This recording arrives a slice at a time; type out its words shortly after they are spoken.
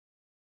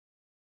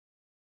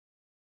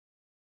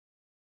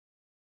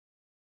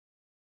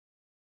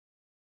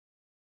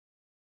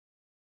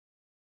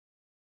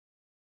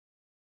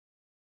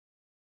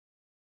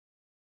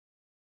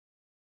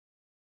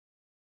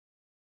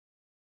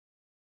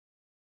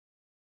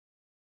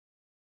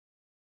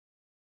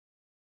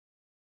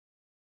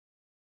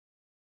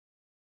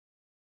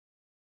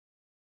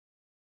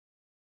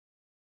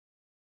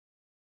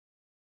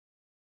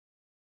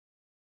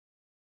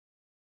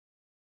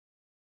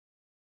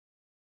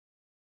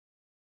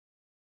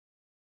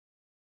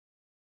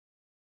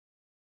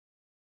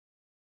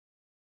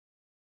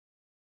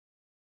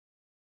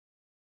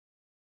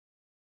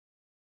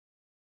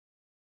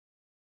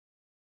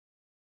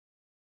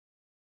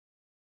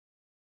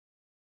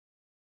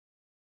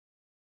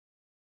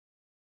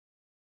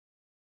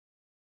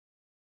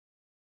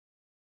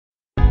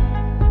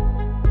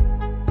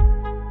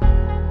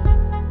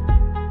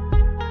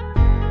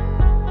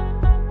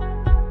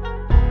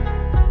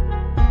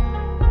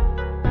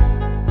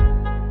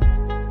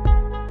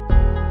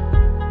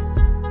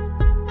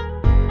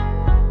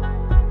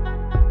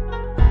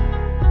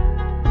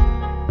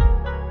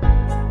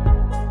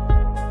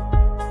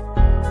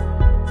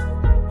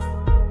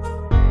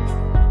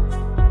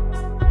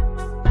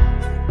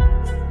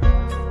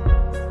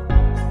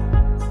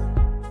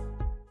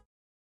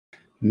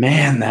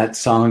Man, that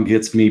song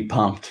gets me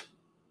pumped.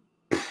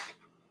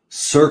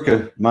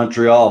 Circa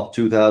Montreal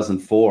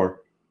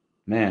 2004.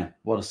 Man,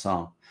 what a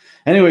song.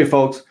 Anyway,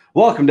 folks,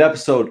 welcome to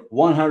episode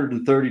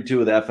 132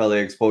 of the FLA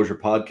Exposure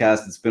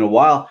Podcast. It's been a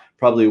while,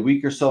 probably a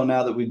week or so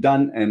now that we've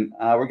done, and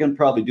we're going to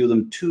probably do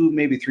them 2,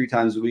 maybe 3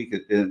 times a week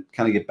and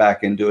kind of get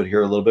back into it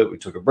here a little bit. We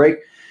took a break.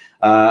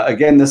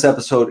 Again, this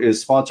episode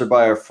is sponsored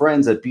by our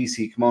friends at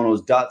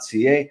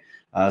bckimonos.ca.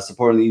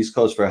 Supporting the East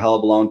Coast for a hell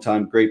of a long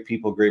time. Great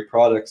people, great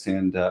products,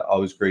 and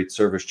always great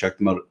service. Check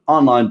them out at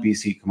online,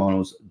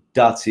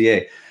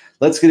 bckimonos.ca.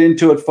 Let's get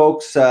into it,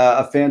 folks.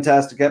 A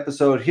fantastic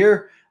episode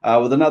here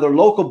with another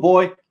local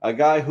boy, a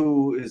guy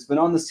who has been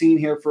on the scene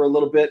here for a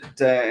little bit,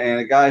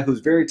 and a guy who's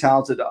very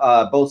talented,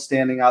 both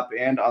standing up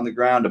and on the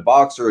ground, a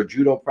boxer, a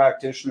judo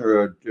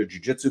practitioner, a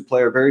jiu-jitsu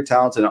player, very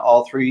talented in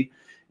all three,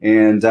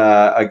 and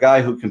a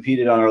guy who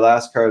competed on our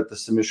last card at the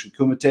Submission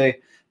Kumite.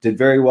 Did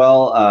very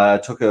well,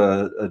 took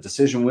a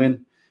decision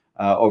win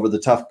over the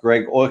tough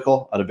Greg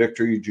Oikel out of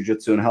Victory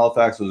Jiu-Jitsu in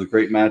Halifax. It was a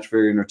great match,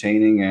 very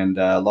entertaining, and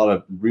a lot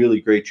of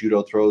really great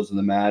judo throws in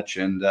the match.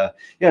 And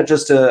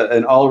just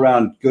an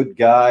all-around good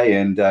guy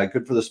and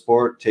good for the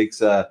sport,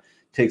 takes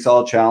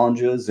all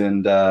challenges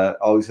and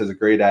always has a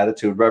great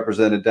attitude,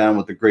 represented down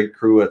with the great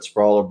crew at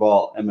Sprawler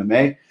Ball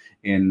MMA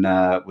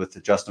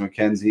with Justin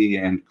McKenzie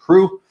and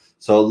crew.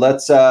 So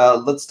let's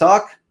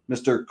talk.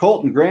 Mr.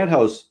 Colton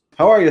Granthouse,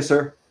 how are you,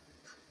 sir?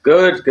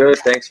 Good.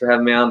 Thanks for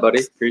having me on,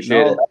 buddy.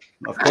 Appreciate it.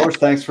 Of course.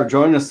 Thanks for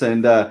joining us.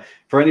 And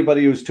for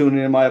anybody who's tuning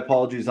in, my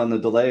apologies on the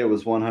delay. It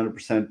was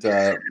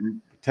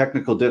 100%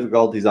 technical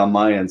difficulties on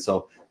my end.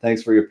 So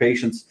thanks for your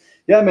patience.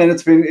 Yeah, man,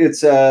 it's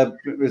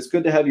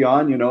good to have you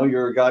on. You know,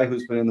 you're a guy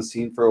who's been in the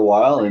scene for a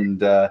while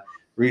and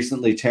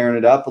recently tearing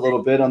it up a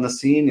little bit on the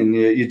scene. And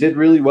you did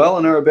really well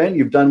in our event.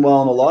 You've done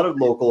well in a lot of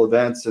local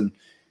events. And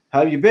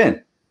how have you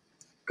been?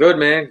 Good,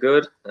 man.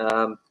 Good.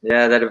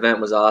 That event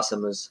was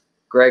awesome. It was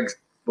Greg's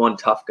one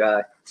tough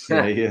guy.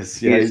 Yeah, he is.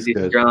 Yeah, he's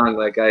good. Strong.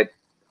 Like, I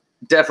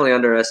definitely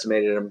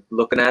underestimated him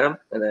looking at him.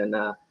 And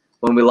then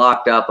when we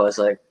locked up, I was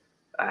like,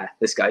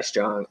 this guy's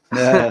strong.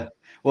 Yeah.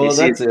 Well,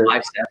 that's it.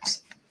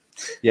 Biceps.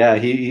 Yeah,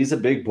 he's a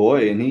big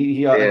boy, and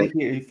I think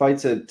he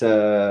fights at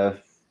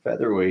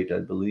featherweight, I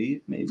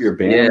believe, maybe, or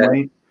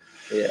bantamweight.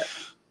 Yeah.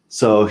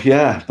 So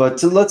yeah,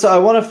 but I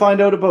want to find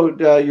out about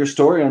your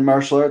story on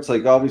martial arts.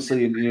 Like,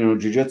 obviously, you know,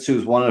 jiu-jitsu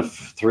is one of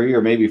 3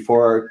 or maybe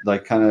 4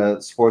 like kind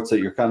of sports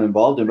that you're kind of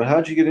involved in. But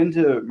how'd you get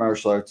into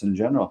martial arts in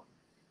general?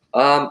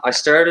 I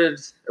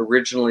started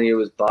originally. It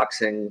was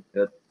boxing.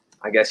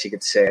 I guess you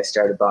could say I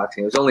started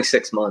boxing. It was only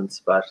 6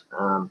 months, but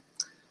I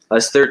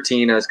was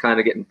 13. I was kind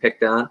of getting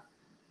picked on,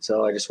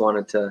 so I just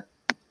wanted to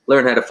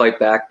learn how to fight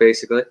back,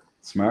 basically.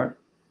 Smart.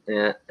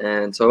 Yeah,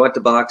 and so I went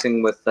to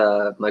boxing with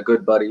my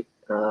good buddy.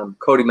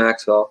 Cody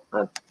Maxwell.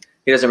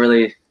 He doesn't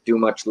really do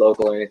much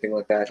local or anything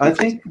like that. I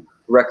think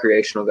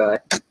recreational guy.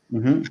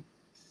 Mm-hmm.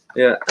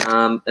 Yeah.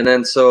 And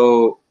then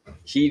so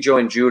he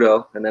joined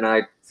judo, and then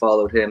I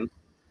followed him.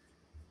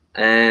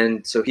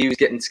 And so he was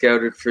getting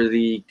scouted for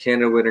the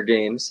Canada Winter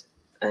Games,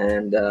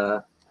 and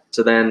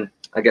so then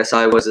I guess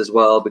I was as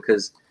well,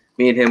 because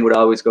me and him would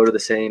always go to the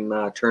same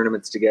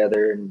tournaments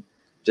together and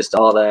just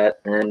all that.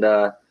 And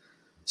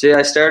so yeah,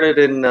 I started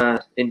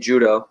in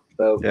judo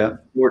about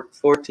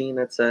 14,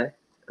 I'd say.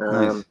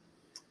 Nice.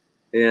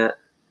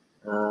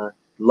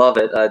 Love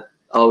it. I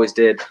always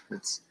did.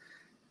 It's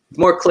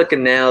more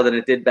clicking now than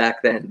it did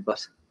back then,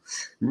 but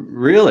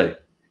really,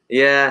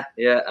 yeah.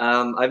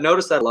 I've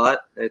noticed that a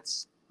lot.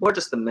 It's more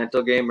just the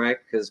mental game, right?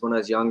 Because when I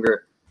was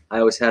younger, I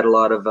always had a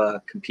lot of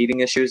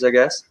competing issues, I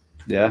guess.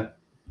 Yeah,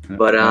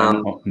 but I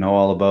know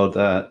all about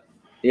that.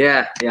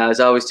 Yeah. I was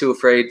always too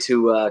afraid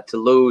to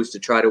lose, to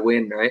try to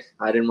win, right?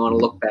 I didn't want to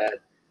look bad,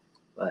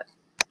 but.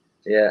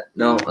 Yeah,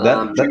 no,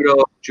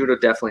 judo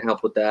definitely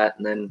helped with that,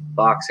 and then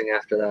boxing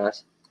after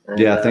that. And,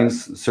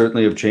 things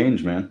certainly have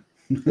changed, man.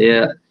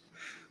 Yeah.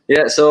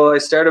 So I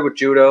started with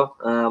judo.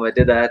 I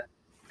did that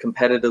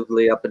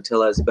competitively up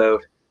until I was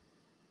about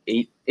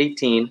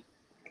 18,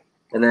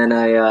 and then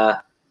I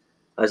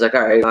was like,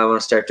 all right, I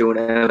want to start doing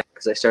MMA,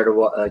 because I started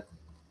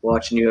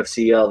watching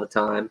UFC all the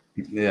time.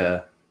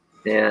 Yeah,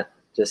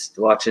 just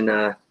watching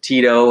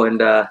Tito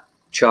and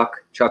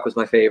Chuck. Chuck was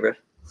my favorite.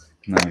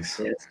 Nice.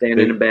 Yeah,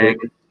 standing and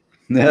banging.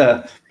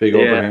 Yeah, big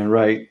overhand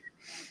right.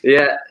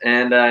 Yeah,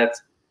 and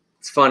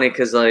it's funny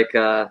because like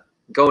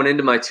going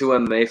into my 2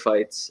 MMA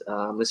fights,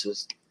 this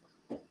was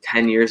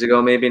 10 years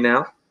ago maybe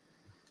now,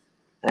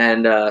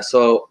 and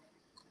so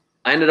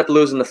I ended up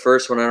losing the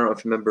first one. I don't know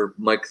if you remember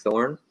Mike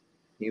Thorne.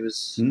 He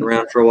was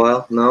around for a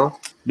while. No?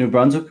 New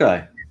Brunswick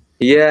guy.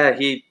 Yeah,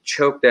 he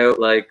choked out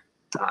like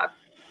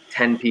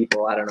 10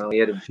 people. I don't know. He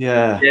had a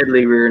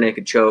deadly rear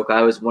naked choke.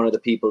 I was one of the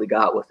people he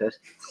got with it.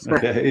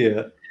 Okay,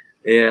 yeah.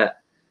 Yeah.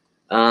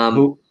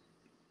 Who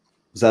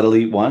was that?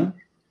 Elite One?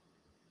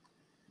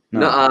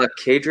 No,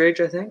 Cage Rage,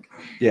 I think.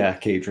 Yeah,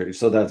 Cage Rage.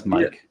 So that's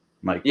Mike. Yeah.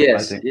 Mike.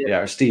 Yes. I think. Yeah,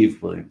 or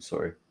Steve Williams.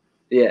 Sorry.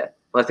 Yeah,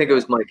 well, I think it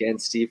was Mike and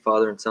Steve,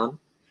 father and son.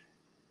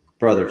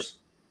 Brothers.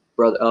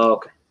 Brother. Oh,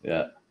 okay.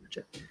 Yeah.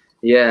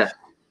 Yeah.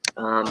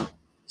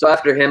 So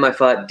after him, I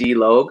fought D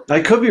Logue. I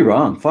could be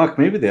wrong. Fuck,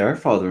 maybe they are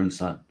father and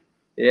son.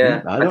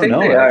 Yeah, I don't think know.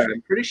 they are. Actually.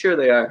 I'm pretty sure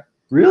they are.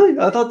 Really?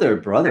 I thought they were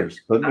brothers.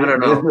 But I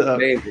don't know.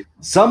 Maybe.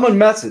 Someone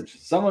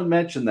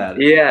mentioned that.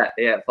 Yeah.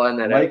 Find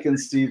that out. Mike and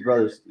Steve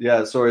brothers.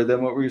 Yeah. Sorry.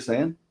 Then what were you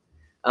saying?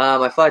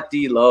 I fought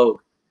D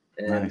Logue,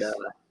 and Nice.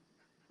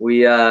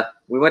 we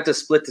went to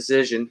split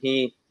decision.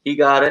 He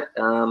got it.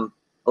 A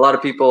lot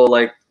of people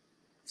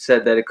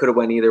said that it could have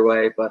went either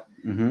way, but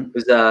it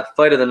was a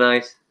fight of the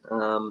night.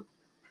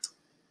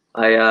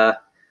 I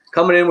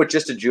coming in with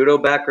just a judo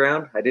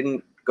background. I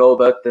didn't go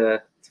about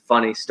the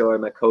funny story.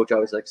 My coach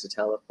always likes to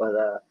tell it, but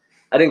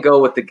I didn't go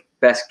with the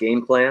best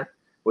game plan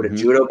with a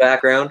judo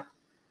background.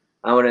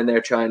 I went in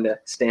there trying to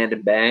stand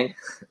and bang.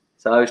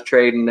 So I was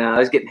trading. I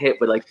was getting hit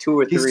with 2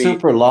 or 3. He's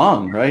super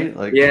long, right?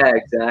 Yeah,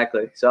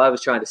 exactly. So I was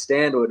trying to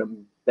stand with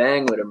him,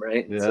 bang with him,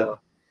 right? Yeah. So,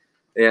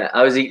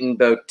 I was eating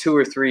about 2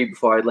 or 3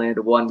 before I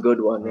landed one good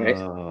one, right?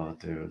 Oh,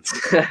 dude.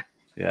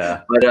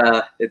 Yeah.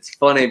 But it's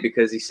funny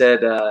because he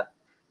said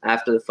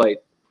after the fight,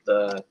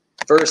 the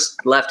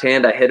first left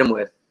hand I hit him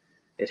with,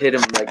 it hit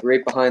him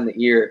right behind the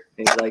ear,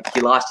 and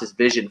he lost his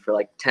vision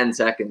for 10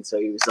 seconds. So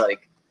he was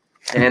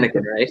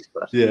panicking, right?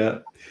 But yeah.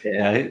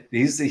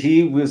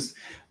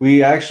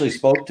 We actually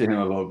spoke to him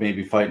about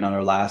maybe fighting on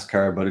our last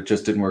card, but it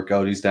just didn't work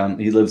out.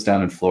 He lives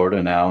down in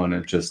Florida now, and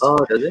it just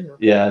does he?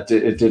 Yeah,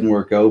 it didn't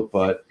work out.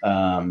 But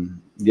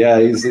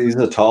he's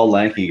a tall,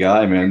 lanky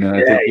guy, man. And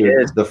I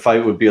think the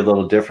fight would be a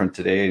little different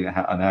today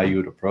on how you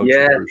would approach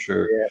it for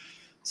sure. Yeah.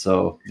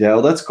 So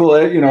well, that's cool.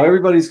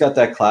 Everybody's got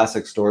that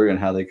classic story on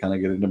how they kind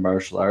of get into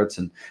martial arts,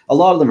 and a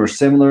lot of them are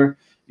similar.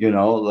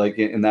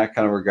 In that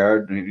kind of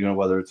regard,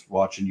 whether it's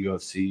watching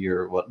UFC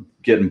or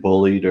getting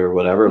bullied or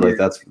whatever,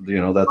 that's a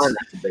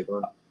big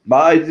one.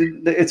 But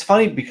it's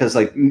funny because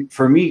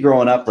for me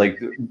growing up,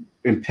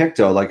 in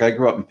Pictou, I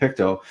grew up in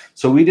Pictou,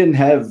 so we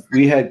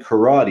had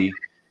karate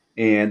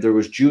and there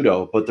was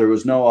judo, but there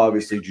was no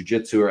obviously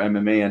jiu-jitsu or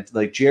MMA.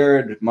 And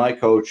Jared, my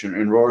coach, and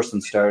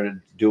Rorson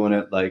started doing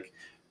it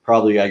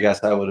probably, I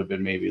guess I would have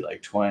been maybe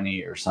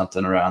 20 or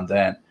something around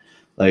then.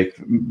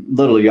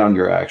 Little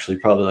younger, actually,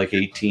 probably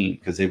 18,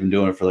 because they've been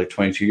doing it for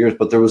 22 years.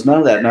 But there was none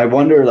of that. And I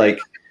wonder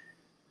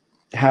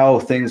how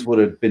things would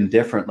have been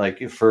different,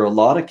 for a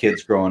lot of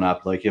kids growing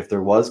up, if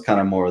there was kind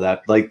of more of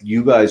that,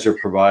 you guys are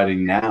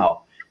providing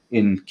now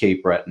in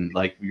Cape Breton,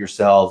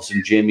 yourselves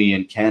and Jimmy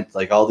and Kent,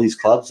 all these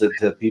clubs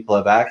that people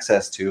have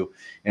access to,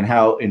 and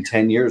how in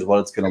 10 years, what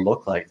it's going to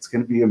look like. It's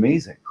going to be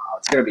amazing. Oh,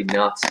 it's going to be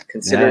nuts,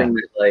 considering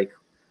that,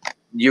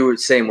 you were the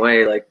same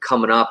way,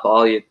 coming up,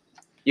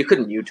 you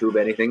couldn't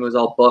YouTube anything. It was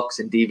all books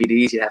and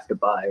DVDs you'd have to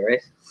buy,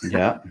 right?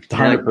 Yeah,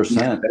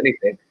 100%.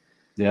 Anything.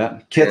 Yeah,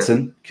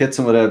 Kitson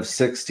would have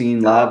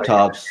 16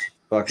 laptops,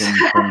 fucking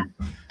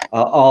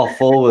all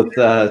full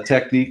with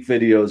technique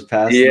videos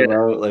passing them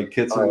out.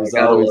 Kitson was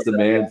always the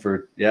man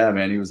for. Yeah,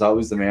 man, he was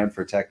always the man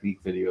for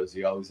technique videos.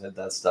 He always had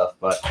that stuff.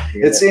 But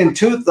it's in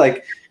tooth.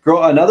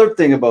 Another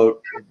thing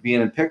about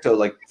being in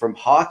Pictou, from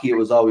hockey, it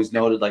was always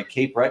noted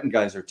Cape Breton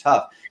guys are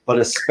tough, but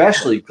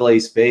especially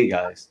Glace Bay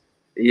guys.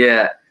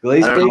 Yeah.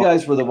 Glace Bay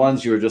guys were the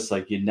ones you were just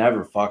you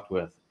never fucked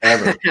with,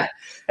 ever.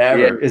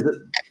 Ever.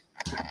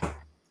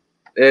 Yeah.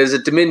 Is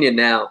it Dominion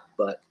now,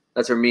 but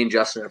that's where me and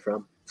Justin are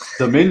from.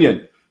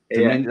 Dominion.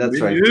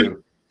 That's right,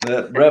 too.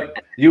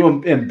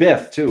 You and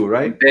Biff, too,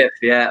 right? Biff,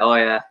 yeah. Oh,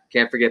 yeah.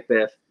 Can't forget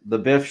Biff. The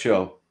Biff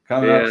Show.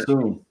 Coming up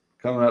soon.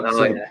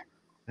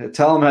 Yeah.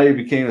 Tell them how you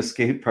became a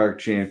skate park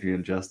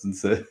champion, Justin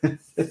said.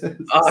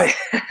 Oh,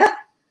 yeah.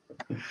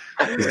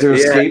 Is there a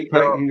skate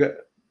park?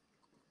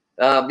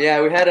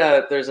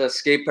 There's a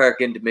skate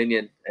park in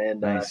Dominion,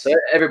 and nice. So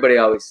everybody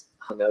always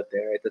hung out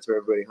there, right? That's where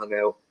everybody hung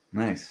out.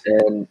 Nice.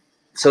 And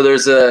so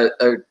there's a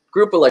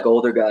group of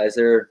older guys.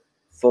 They're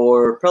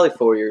probably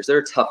 4 years.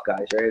 They're tough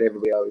guys, right?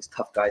 Everybody always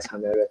tough guys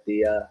hung out at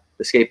the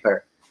skate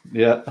park.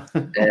 Yeah.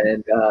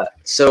 And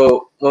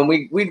so when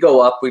we'd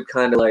go up, we'd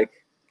kind of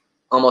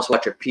almost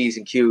watch our P's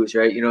and Q's,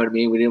 right? You know what I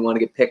mean? We didn't want to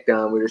get picked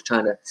on. We were just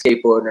trying to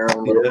skateboard in our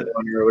own little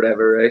corner or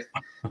whatever, right?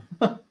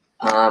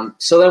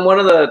 So then one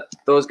of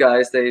those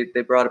guys, they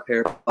brought a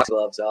pair of box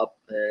gloves up,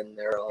 and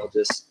they're all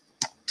just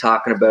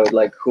talking about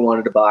who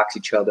wanted to box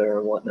each other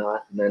and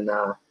whatnot. And then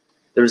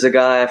there was a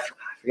guy, I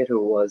forget who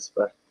it was,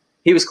 but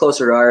he was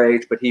closer to our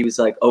age, but he was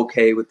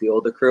okay with the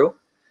older crew.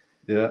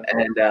 Yeah.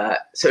 And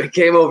so he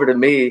came over to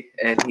me,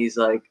 and he's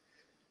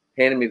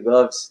handing me the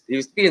gloves. He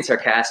was being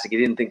sarcastic. He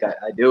didn't think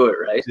I'd do it,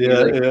 right?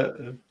 Yeah,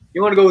 yeah.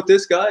 You want to go with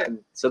this guy? And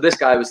so this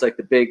guy was the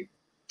big,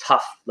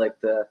 tough,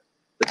 the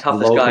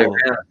toughest guy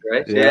around,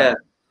 right? Yeah.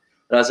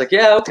 And I was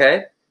yeah,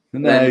 okay.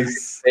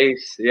 Nice.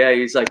 Yeah,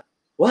 he's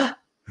what?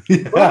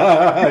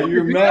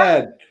 You're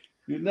mad.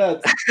 You're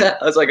nuts. I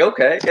was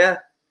okay, yeah.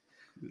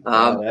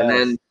 And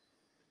then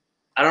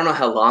I don't know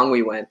how long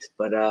we went,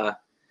 but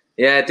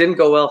it didn't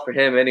go well for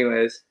him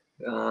anyways.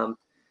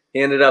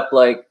 He ended up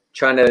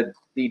trying to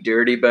be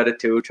dirty about it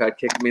too, tried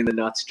kicking me in the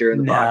nuts during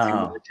the boxing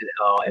match.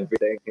 Oh,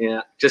 everything.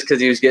 Yeah. Just because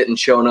he was getting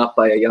shown up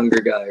by a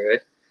younger guy, right?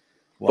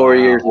 Wow. 4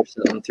 years or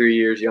something, 3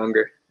 years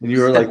younger. And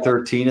you were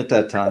 13 at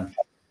that time.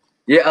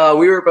 Yeah,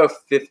 we were about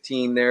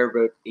 15 there,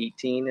 about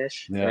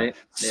 18-ish, Yeah. right?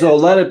 So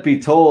let it be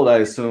told, I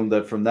assume,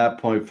 that from that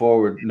point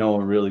forward, no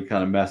one really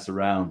kind of messed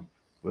around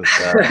with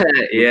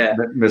Yeah.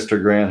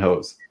 Mr.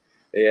 Grandhose.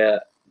 Yeah.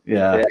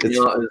 Yeah.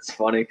 It's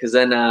funny because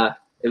then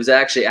it was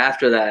actually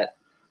after that.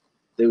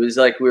 It was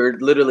like we were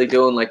literally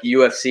doing like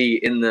UFC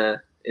in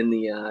the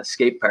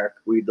skate park.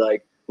 We'd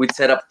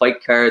set up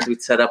fight cards.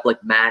 We'd set up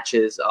like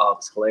matches. Oh, it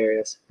was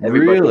hilarious.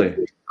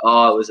 Really?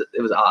 Oh,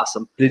 it was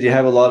awesome. Did you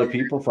have a lot of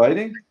people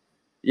fighting?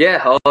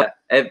 Yeah. Oh,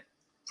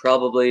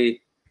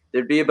 probably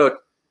there'd be about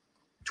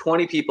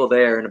 20 people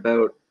there, and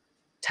about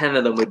 10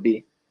 of them would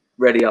be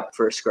ready up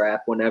for a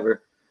scrap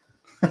whenever.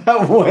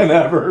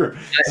 Whenever.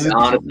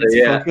 Honestly,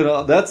 yeah.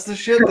 That's the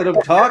shit that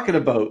I'm talking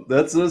about.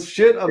 That's the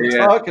shit I'm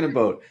talking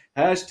about.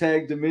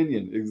 Hashtag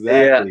Dominion.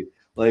 Exactly. Yeah.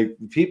 Like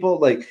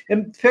people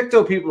and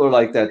Pictou people are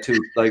like that too,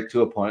 like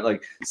to a point.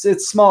 Like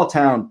it's small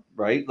town,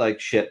 right? Like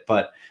shit.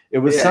 But it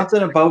was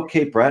something about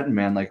Cape Breton,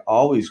 man. Like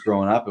always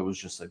growing up, it was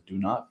just like, do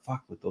not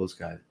fuck with those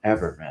guys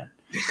ever, man.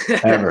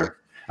 Ever.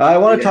 I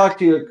want to talk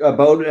to you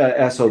about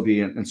SOB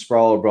and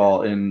Sprawler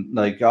Brawl, and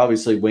like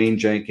obviously Wayne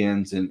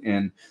Jenkins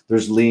and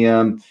there's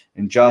Liam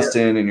and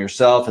Justin and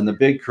yourself and the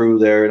big crew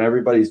there, and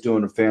everybody's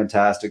doing a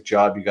fantastic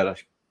job. You got a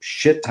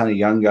shit ton of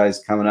young guys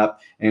coming up,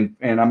 and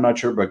I'm not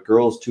sure, but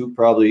girls too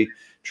probably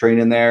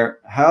training there.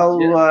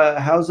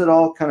 How's it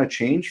all kind of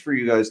changed for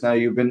you guys now?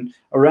 You've been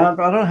around.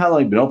 I don't know how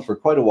long you've been up for,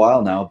 quite a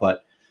while now,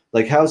 but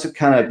like how's it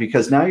kind of,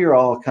 because now you're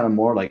all kind of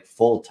more like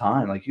full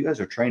time. Like you guys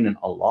are training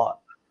a lot.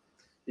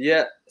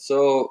 Yeah,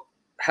 so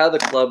how the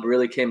club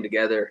really came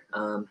together,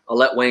 I'll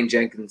let Wayne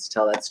Jenkins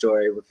tell that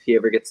story if he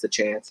ever gets the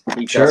chance.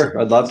 Sure,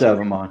 I'd love to have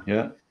him on,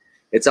 yeah.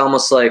 It's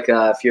almost like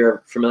if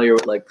you're familiar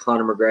with like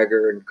Conor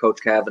McGregor and Coach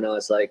Kavanaugh,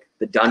 it's like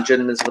the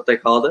dungeon is what they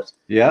called it.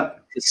 Yeah.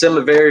 It's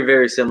a very,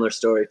 very similar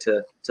story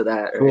to that.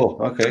 Right? Cool,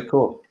 okay,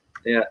 cool.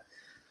 Yeah.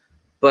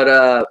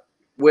 But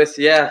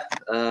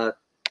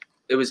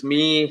it was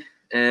me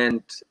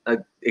and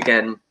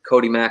again,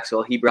 Cody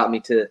Maxwell. He brought me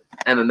to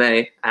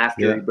MMA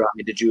after he brought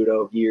me to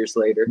judo years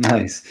later.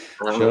 Nice.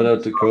 Shout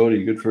out to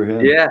Cody. Good for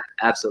him. Yeah,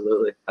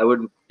 absolutely. I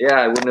wouldn't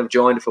have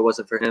joined if it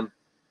wasn't for him.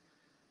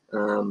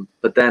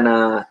 But then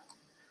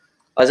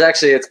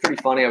it's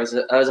pretty funny. I was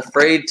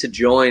afraid to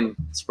join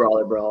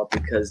Sprawler Brawl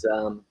because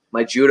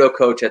my judo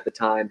coach at the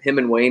time, him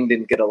and Wayne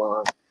didn't get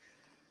along.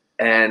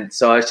 And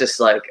so I was just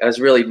like, I was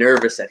really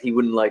nervous that he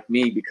wouldn't like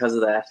me because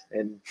of that.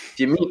 And if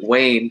you meet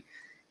Wayne,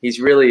 he's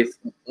really,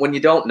 when you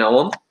don't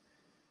know him,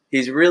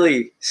 he's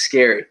really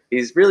scary.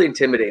 He's really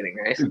intimidating,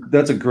 right?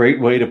 That's a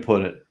great way to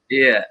put it.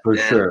 Yeah. For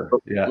sure.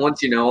 Yeah.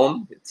 Once you know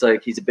him, it's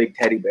like he's a big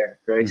teddy bear,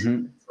 right?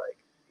 Mm-hmm. It's like,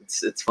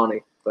 it's funny.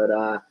 But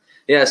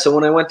so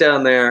when I went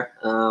down there,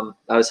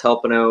 I was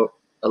helping out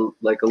a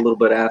little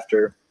bit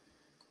after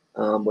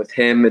with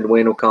him and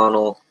Wayne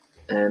O'Connell.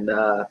 And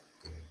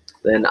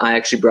then I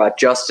actually brought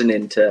Justin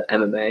into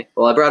MMA.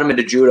 Well, I brought him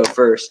into judo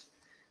first.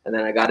 And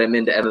then I got him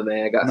into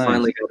MMA.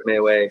 Finally got him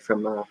away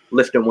from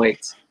lifting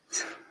weights.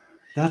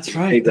 That's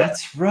right.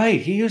 That's right.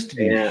 He used to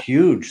be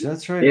huge.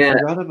 That's right. I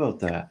forgot about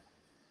that.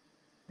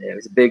 Yeah, he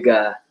was a big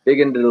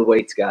into the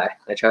weights guy.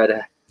 I tried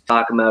to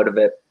talk him out of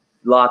it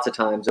lots of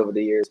times over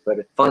the years, but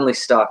it finally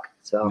stuck.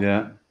 So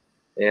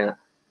yeah.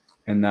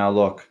 And now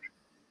look,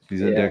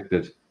 he's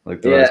addicted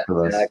like the rest of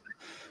us. Exactly.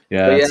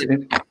 Yeah.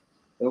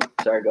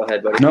 Sorry. Go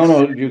ahead, buddy.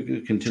 No,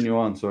 you continue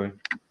on. Sorry.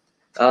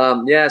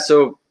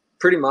 So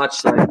pretty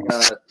much like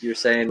you're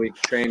saying, we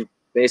train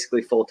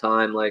basically full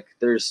time. Like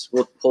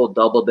we'll pull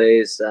double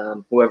days.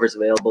 Whoever's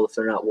available, if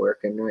they're not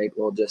working, right,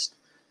 we'll just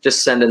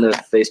send in the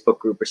Facebook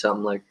group or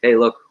something like, hey,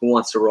 look, who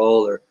wants to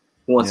roll or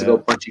who wants to go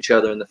punch each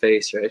other in the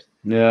face, right?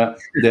 Yeah,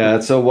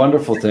 it's a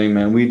wonderful thing,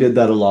 man. We did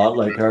that a lot.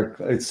 Like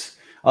it's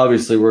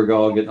obviously we're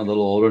all getting a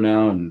little older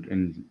now,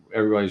 and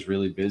everybody's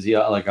really busy.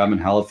 Like I'm in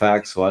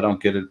Halifax, so I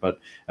don't get it. But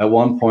at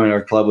one point,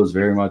 our club was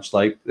very much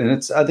like, and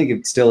I think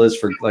it still is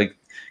for like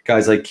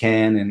guys like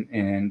Ken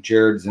and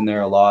Jared's in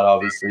there a lot,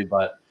 obviously,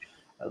 but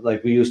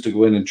like we used to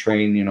go in and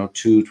train,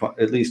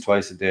 at least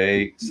twice a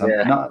day.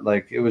 Not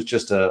like it was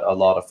just a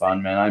lot of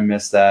fun, man. I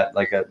miss that.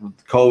 Like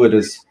COVID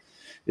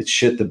it's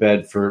shit the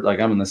bed for, like,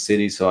 I'm in the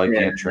city, so I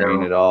can't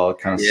train at all. It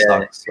kind of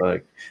sucks.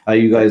 Like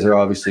you guys are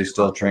obviously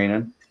still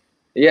training.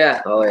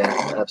 Yeah. Oh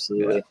yeah,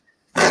 absolutely.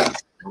 Yeah.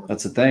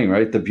 That's the thing,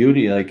 right? The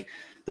beauty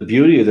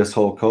of this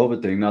whole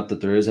COVID thing, not that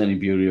there is any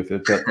beauty of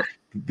it, but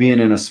being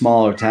in a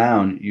smaller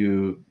town,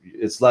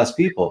 it's less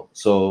people.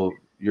 So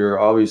you're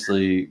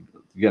obviously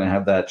going to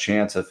have that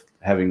chance of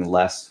having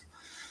less,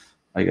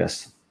 I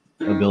guess,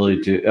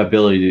 ability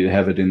to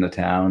have it in the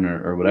town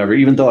or whatever.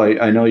 Even though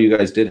I know you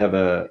guys did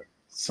have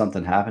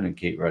something happen in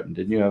Cape Breton.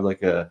 Didn't you have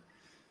like an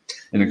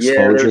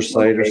exposure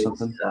site or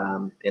something?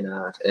 In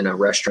a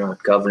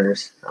restaurant,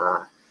 Governor's.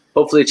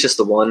 Hopefully it's just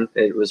the one.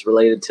 It was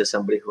related to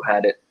somebody who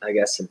had it, I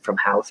guess, from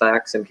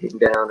Halifax and came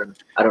down. And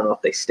I don't know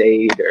if they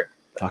stayed or.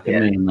 Fucking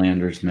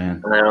mainlanders,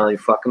 man. I don't know, you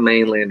fucking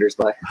mainlanders,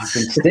 but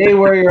stay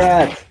where you're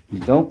at.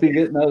 Don't be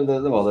getting out of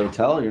they'll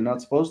tell you're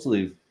not supposed to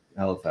leave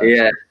Halifax.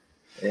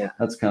 Yeah.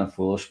 That's kind of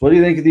foolish. What do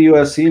you think of the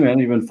UFC, man?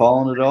 You've been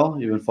following it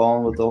all? You've been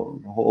following with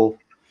the whole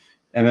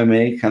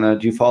MMA? Kind of,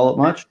 do you follow it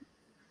much?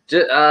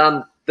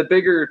 The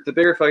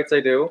bigger fights I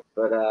do,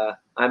 but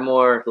I'm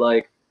more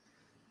like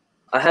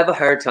I have a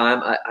hard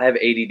time. I have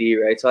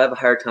ADD, right? So I have a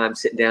hard time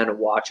sitting down and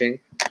watching.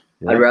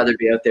 Yeah. I'd rather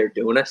be out there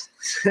doing it.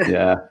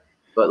 Yeah.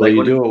 But well, like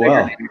you do it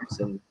well.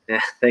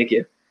 Yeah, thank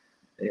you.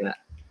 Yeah.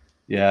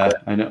 Yeah,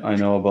 I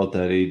know about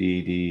that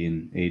ADD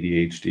and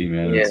ADHD,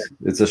 man. Yeah.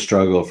 It's a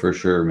struggle for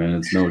sure, man.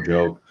 It's no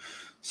joke.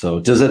 So,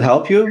 does it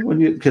help you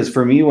when you? Because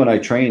for me, when I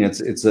train,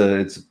 it's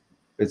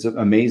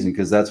amazing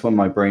because that's when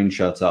my brain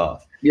shuts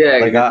off. Yeah.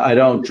 Like I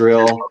don't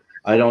drill,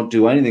 I don't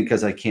do anything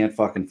because I can't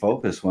fucking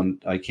focus when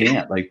I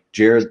can't. Like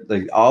Jared,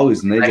 like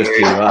always, and they just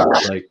give up.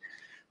 Like,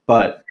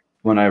 but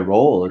when I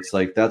roll, it's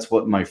like that's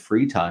what my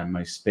free time,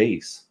 my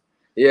space.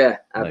 Yeah,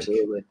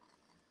 absolutely. Like,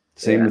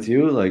 same with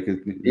you, like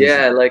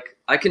like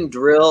I can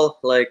drill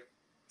like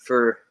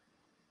for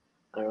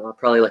I don't know,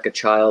 probably like a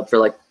child for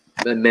like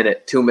a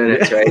minute, 2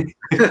 minutes, right?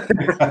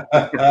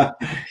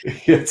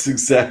 It's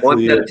exactly.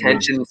 Once that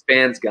attention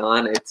span's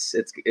gone, it's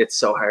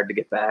so hard to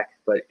get back.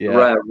 But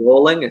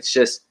rolling, it's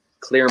just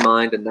clear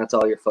mind, and that's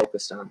all you're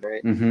focused on,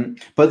 right? Mm-hmm.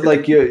 But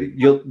like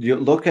you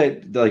look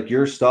at like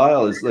your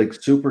style is like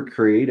super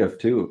creative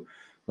too,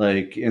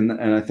 like and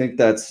I think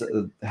that's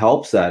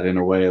helps that in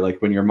a way.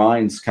 Like when your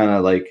mind's kind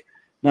of like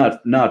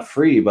not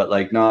free, but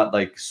like not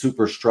like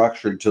super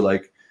structured to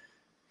like,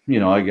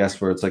 you know, I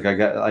guess where it's like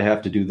I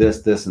have to do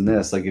this, and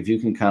this. Like if you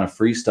can kind of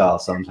freestyle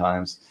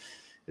sometimes,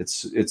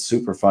 it's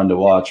super fun to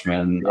watch,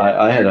 man. Yeah.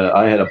 I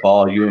had a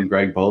ball. You and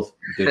Greg both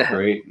did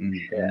great,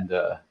 and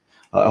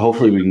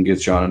hopefully we can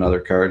get you on another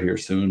card here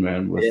soon,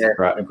 man, with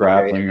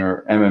grappling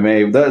or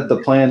MMA.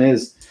 The plan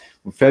is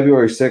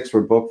February 6th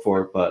we're booked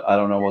for it, but I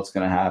don't know what's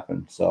going to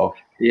happen. So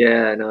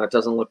yeah, no, it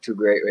doesn't look too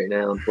great right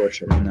now,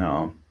 unfortunately.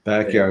 No,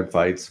 backyard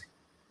fights.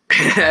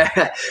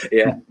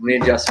 Yeah, me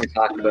and Justin were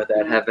talking about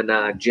that, having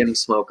gym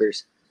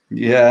smokers.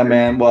 Yeah,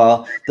 man.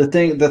 Well, the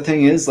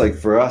thing is, like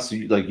for us,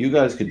 like you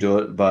guys could do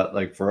it, but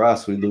like for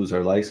us, we lose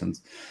our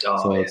license.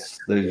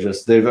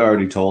 They've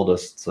already told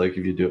us it's like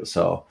if you do it,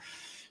 so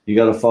you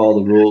got to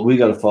follow the rule. We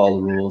got to follow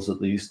the rules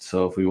at least.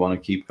 So if we want to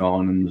keep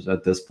going, and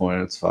at this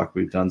point, it's fuck.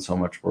 We've done so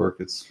much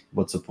work. It's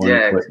what's the point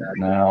of quitting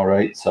now,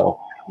 right? So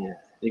yeah,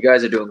 you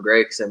guys are doing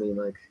great. Cause I mean,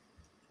 like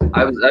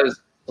I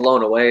was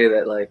blown away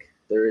that like.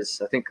 There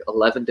is, I think,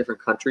 11 different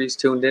countries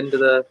tuned into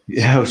the.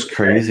 Yeah, it was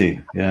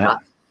crazy. Yeah.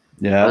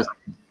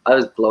 I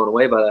was blown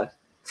away by that.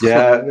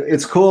 Yeah,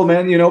 it's cool,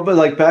 man. You know, but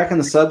like back in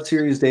the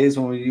sub-series days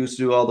when we used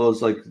to do all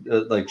those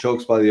like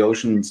Chokes by the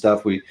Ocean and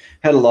stuff, we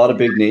had a lot of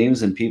big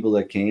names and people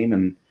that came,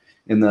 and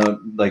in the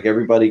like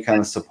everybody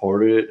kind of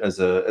supported it as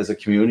a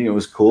community. It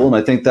was cool, and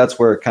I think that's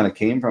where it kind of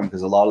came from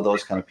because a lot of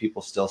those kind of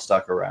people still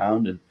stuck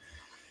around and.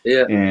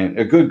 Yeah. And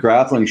a good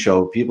grappling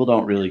show, people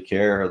don't really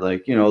care.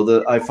 Like, you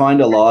know, I find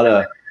a lot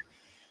of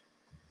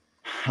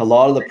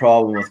the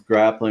problem with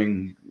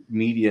grappling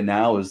media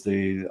now is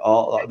they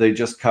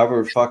just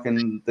cover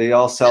they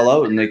all sell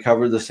out and they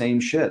cover the same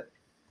shit.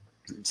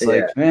 It's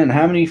like, man,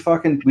 how many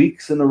fucking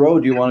weeks in a row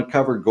do you want to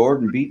cover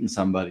Gordon beating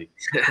somebody?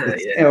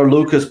 Or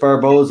Lucas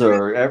Barboza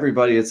or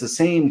everybody? It's the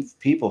same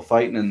people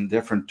fighting in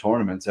different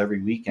tournaments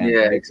every weekend. Yeah,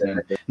 right?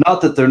 exactly. And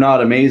not that they're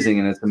not amazing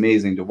and it's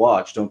amazing to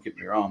watch. Don't get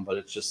me wrong, but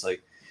it's just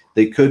like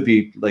they could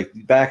be like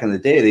back in the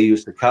day they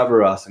used to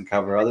cover us and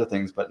cover other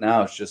things, but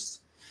now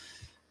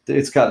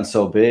it's gotten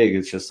so big.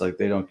 It's just like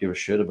they don't give a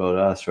shit about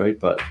us, right?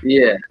 But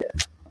yeah,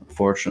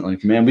 unfortunately,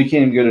 man, we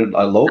can't get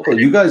a local.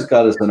 You guys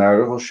got us an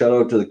article. Shout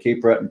out to the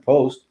Cape Breton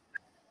Post.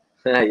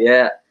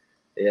 Yeah.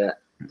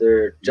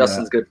 They're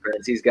Justin's good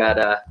friends. He's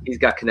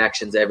got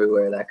connections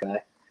everywhere. That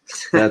guy.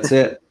 That's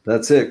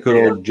it.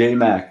 Good old J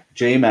Mac.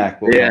 J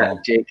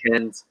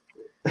Kens.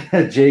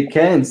 J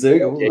Kens. There you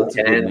go. That's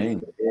a good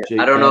name.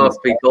 I don't know if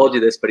we told you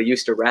this, but he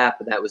used to rap,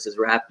 and that was his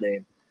rap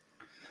name.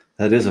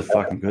 That is a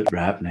fucking good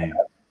rap name.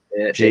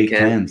 Yeah, J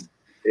Kens.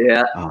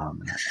 Yeah.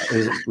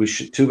 We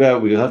should. Too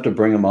bad. We'll have to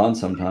bring him on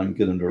sometime.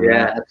 Get him to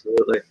rap. Yeah,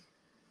 absolutely.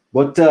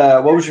 What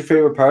was your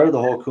favorite part of the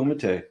whole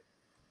Kumite?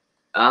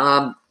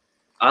 I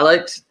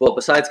liked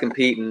besides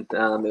competing,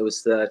 it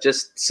was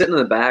just sitting in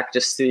the back,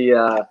 just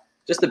the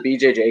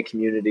BJJ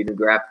community, the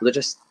grapple,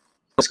 just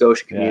Nova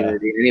Scotia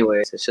community. Yeah.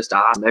 Anyways, it's just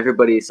awesome.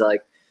 Everybody's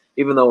like,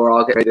 even though we're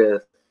all getting ready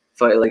to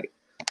fight, like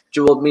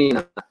me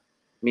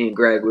and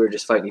Greg, we were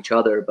just fighting each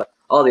other, but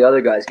all the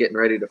other guys getting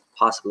ready to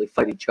possibly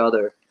fight each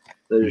other.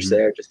 They're just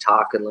there, just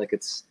talking like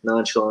it's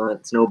nonchalant.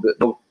 It's no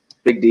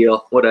big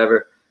deal,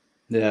 whatever.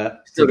 Yeah,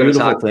 still it's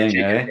a beautiful thing,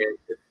 eh?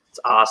 It's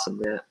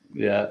awesome, man.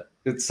 Yeah,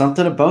 it's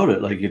something about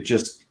it. Like it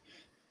just,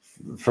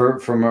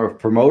 from a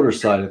promoter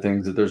side of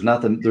things, that there's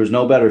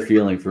no better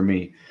feeling for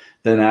me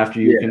than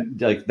after you can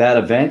like that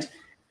event.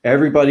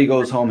 Everybody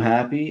goes home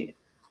happy.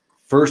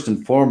 First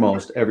and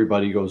foremost,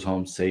 everybody goes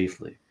home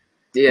safely.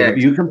 Yeah, if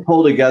you can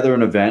pull together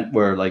an event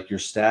where like your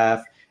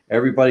staff,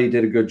 everybody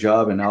did a good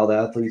job, and all the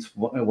athletes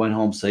went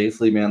home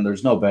safely, man,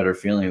 there's no better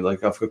feeling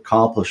like of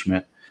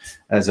accomplishment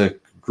as a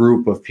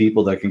group of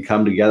people that can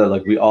come together.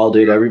 Like we all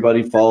did,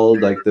 everybody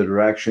followed like the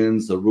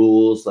directions, the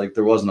rules. Like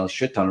there wasn't a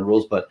shit ton of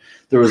rules, but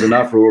there was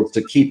enough rules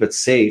to keep it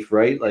safe,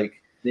 right?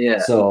 Like Yeah.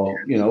 So,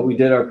 we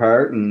did our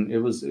part, and it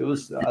was,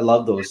 I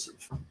love those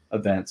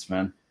events,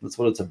 man. That's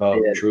what it's about,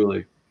 Yeah.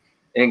 truly.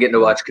 And getting to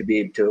watch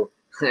Khabib too.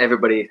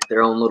 Everybody,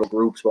 their own little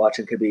groups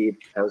watching Khabib.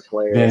 That was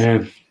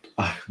hilarious.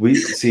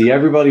 Man,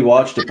 everybody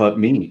watched it but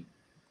me.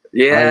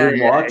 Yeah. I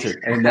didn't watch it.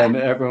 And then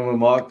everyone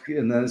walked,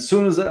 and then as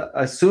soon as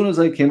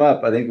I came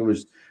up, I think it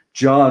was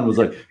John was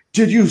like,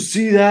 "Did you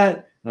see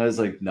that?" And I was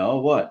like, "No,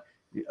 what?"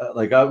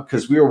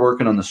 Because we were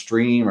working on the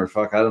stream, or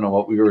I don't know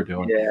what we were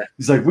doing. Yeah.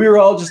 He's like, "We were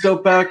all just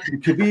out back.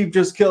 Khabib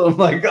just killed him."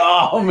 Like,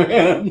 oh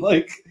man,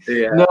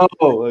 no.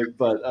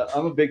 But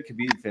I'm a big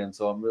Khabib fan,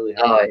 so I'm really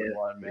happy he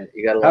won, man.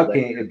 You gotta How love that.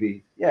 can't it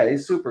be? Yeah,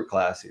 he's super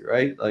classy,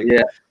 right?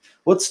 Yeah.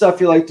 What stuff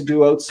you like to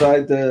do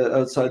outside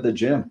the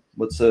gym?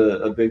 What's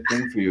a big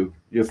thing for you?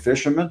 You a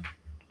fisherman?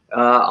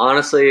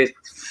 Honestly,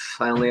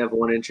 I only have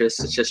one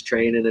interest. It's just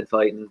training and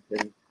fighting.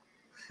 And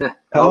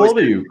How old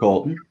are you,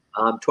 Colton?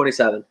 I'm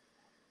 27.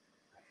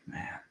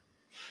 Man,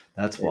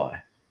 that's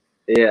why.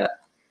 Yeah.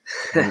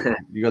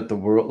 You got the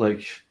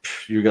world,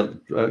 you got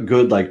a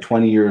good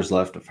 20 years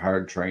left of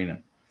hard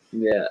training.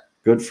 Yeah.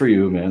 Good for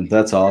you, man.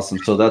 That's awesome.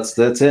 So that's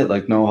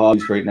it. No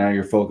hobbies right now.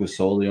 You're focused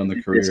solely on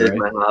the career. This is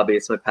my hobby.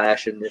 It's my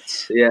passion.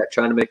 It's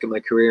trying to make it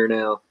my career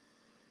now.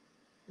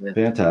 Yeah.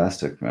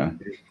 Fantastic, man.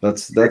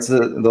 That's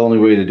the only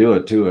way to do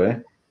it too, eh?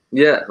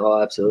 Yeah.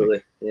 Oh,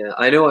 absolutely. Yeah.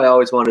 I know I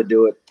always wanted to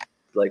do it.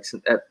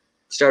 At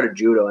start of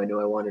judo, I knew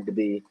I wanted to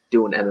be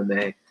doing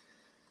MMA,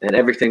 and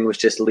everything was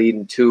just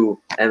leading to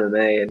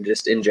MMA and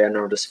just in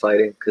general, just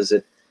fighting, because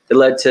it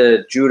led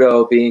to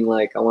judo being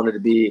I wanted to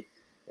be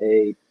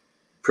a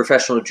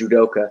professional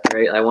judoka,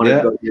 right? I wanted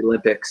to go to the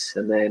Olympics,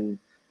 and then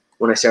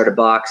when I started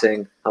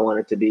boxing, I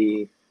wanted to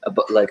be a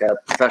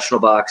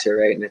professional boxer,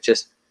 right? And it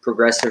just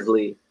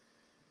progressively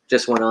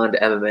just went on to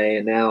MMA,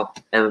 and now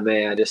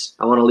MMA.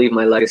 I want to leave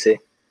my legacy.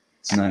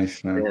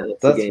 Nice, man. Yeah,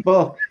 that's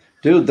well,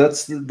 dude.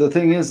 That's the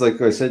thing is,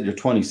 like I said, you're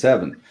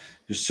 27.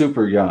 You're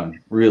super young,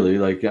 really.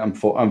 I'm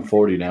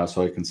 40 now,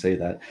 so I can say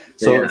that.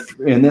 So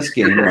in this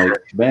game,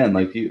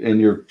 man,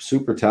 you're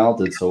super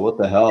talented. So what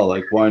the hell?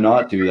 Why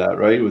not do that,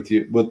 right? With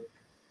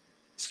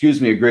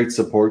a great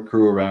support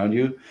crew around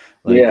you,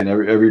 and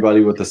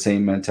everybody with the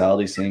same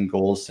mentality, same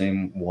goals,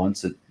 same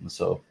wants.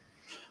 So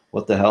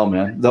what the hell,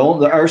 man?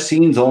 Our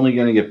scene's only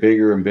going to get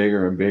bigger and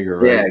bigger and bigger,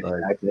 right? Yeah,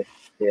 exactly.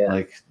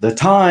 Yeah. The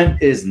time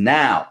is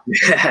now.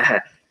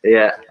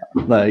 Yeah.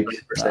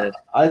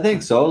 I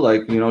think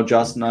so.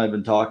 Justin and I have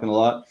been talking a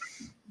lot.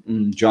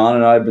 John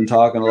and I have been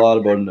talking a lot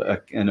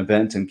about an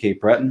event in Cape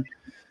Breton.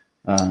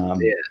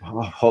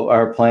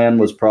 Our plan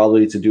was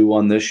probably to do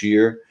one this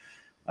year,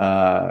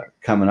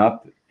 coming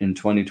up in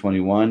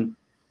 2021.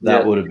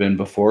 That would have been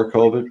before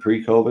COVID,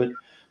 pre-COVID.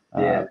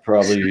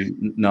 Probably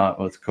not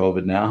with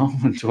COVID now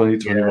in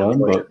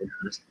 2021,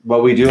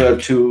 but we do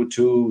have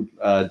two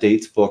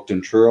dates booked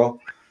in Truro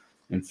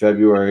in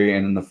February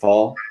and in the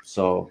fall.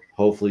 So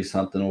hopefully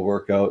something will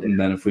work out. And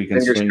then if we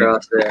can swing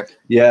crossed there.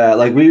 Yeah,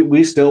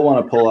 we still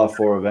want to pull off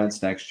 4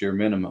 events next year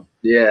minimum.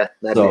 Yeah,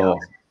 that'd be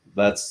awesome.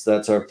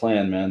 That's our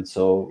plan, man.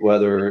 So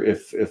whether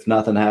if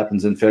nothing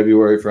happens in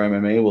February for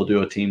MMA, we'll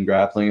do a team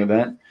grappling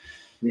event.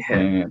 Yeah.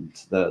 And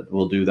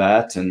we'll do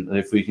that. And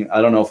if we can,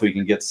 I don't know if we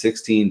can get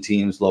 16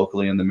 teams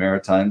locally in the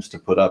Maritimes to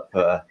put up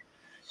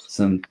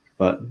some,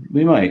 but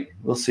we might.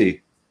 We'll see,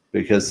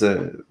 because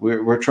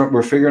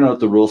we're figuring out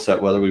the rule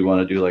set, whether we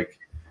want to do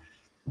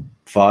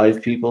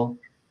 5 people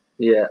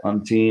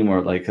on team,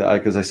 or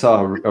because I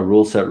saw a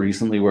rule set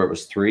recently where it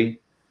was 3,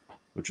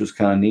 which was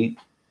kind of neat.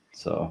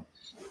 So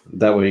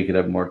that way you could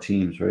have more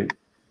teams, right?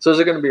 So is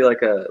it going to be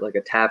like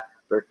a tap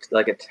or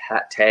a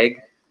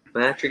tag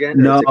match again?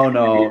 No.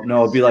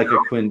 It'd be like a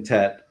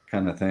quintet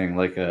kind of thing,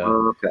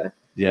 okay.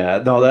 Yeah,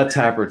 no, that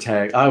tap or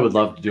tag. I would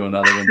love to do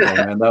another one,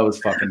 man. That was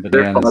fucking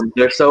bananas.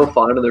 They're so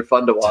fun, and they're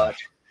fun to watch.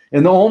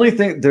 And the only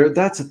thing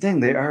that's the thing,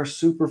 they are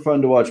super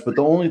fun to watch. But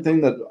the only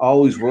thing that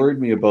always worried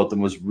me about them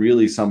was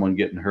really someone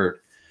getting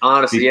hurt.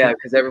 Honestly,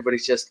 because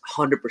everybody's just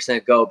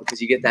 100% go,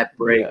 because you get that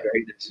break,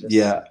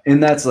 right?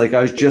 And that's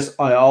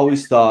I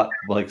always thought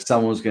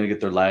someone was going to get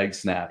their leg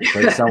snapped,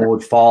 someone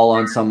would fall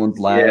on someone's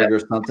leg or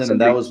something,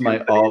 and that was my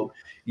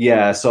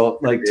So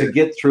to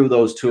get through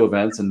those 2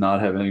 events and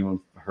not have anyone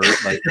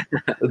hurt,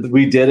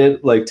 we did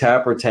it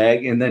tap or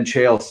tag, and then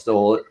Chael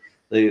stole it.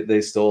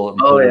 They stole it and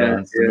put it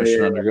on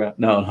Submission Underground.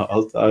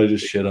 No, I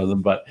just shit on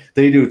them, but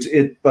they do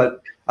it.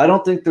 But I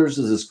don't think theirs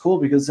is as cool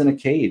because in a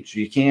cage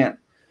you can't.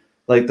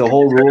 The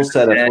whole rule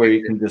setup where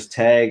you can just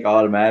tag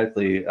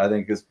automatically, I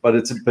think but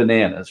it's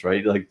bananas,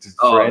 right?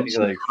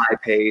 High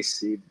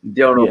pace, you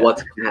don't know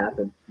what's going to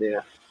happen. Yeah.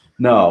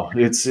 No,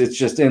 it's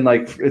just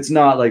it's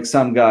not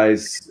some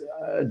guys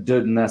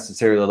didn't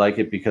necessarily like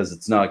it because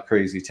it's not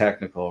crazy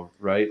technical,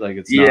 right?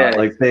 It's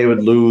not they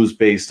would lose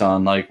based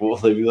on they'd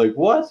be like,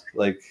 what?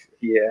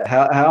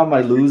 How am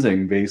I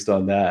losing based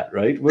on that,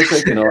 right? Which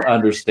I can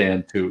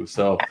understand too.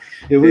 So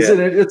it was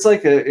it's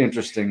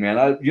interesting,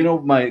 man.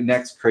 My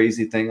next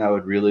crazy thing I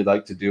would really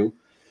like to do,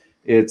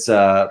 it's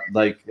the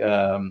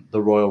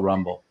Royal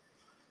Rumble,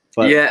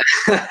 but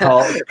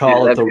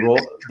call it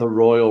the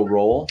Royal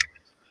Roll.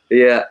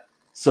 Yeah.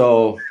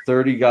 So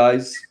 30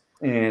 guys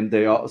and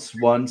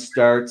one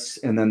starts,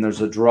 and then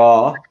there's a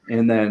draw,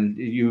 and then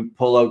you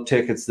pull out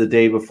tickets the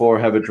day before,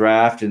 have a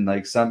draft, and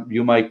like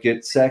you might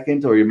get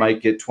second, or you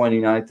might get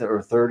 29th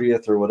or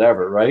 30th or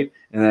whatever, right?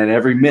 And then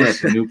every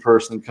minute a new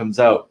person comes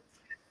out.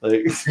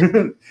 Like,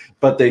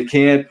 but they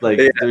can't, like,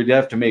 they'd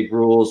have to make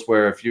rules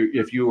where if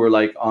you were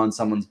like on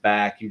someone's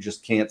back, you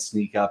just can't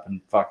sneak up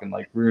and fucking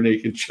like rear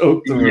naked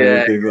choke them or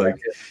anything. Like,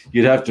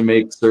 you'd have to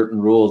make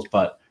certain rules.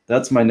 But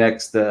that's my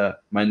next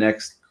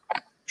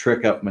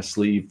trick up my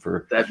sleeve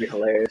for. That'd be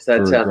hilarious.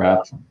 That sounds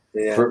awesome.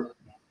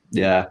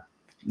 Yeah.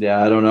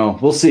 I don't know.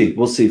 We'll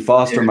see.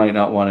 Foster might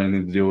not want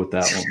anything to do with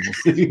that one.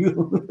 We'll see.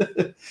 You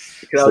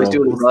could always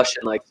do a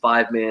Russian like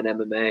 5-man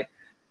MMA.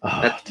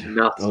 That's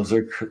nuts. Those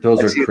are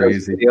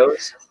crazy.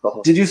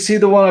 Oh. Did you see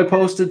the one I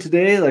posted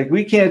today? Like,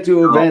 we can't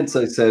do events.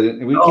 I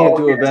said we can't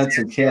do events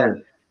in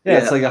Canada. Yeah,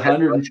 it's like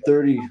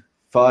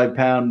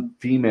 135-pound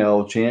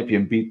female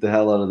champion beat the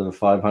hell out of the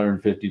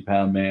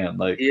 550-pound man.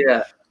 Like, they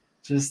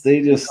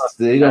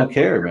don't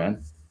care,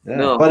 man. Yeah.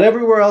 No. But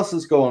everywhere else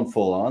is going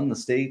full on. The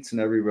States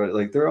and everybody,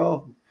 like,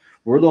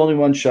 we're the only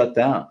ones shut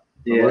down.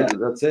 Yeah,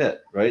 that's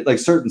it, right? Like,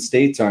 certain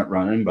states aren't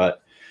running,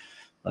 but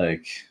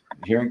like.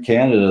 Here in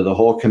Canada, the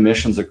whole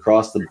commissions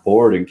across the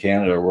board in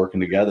Canada are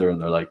working together,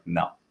 and they're like,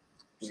 no.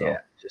 So,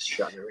 just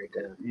shutting it right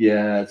down.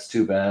 Yeah, it's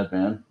too bad,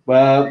 man.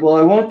 Well,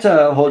 I won't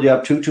hold you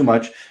up too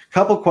much.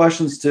 Couple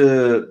questions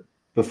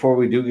before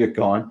we do get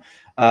going.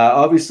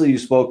 Obviously, we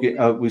spoke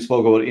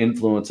about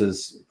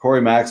influences.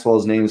 Corey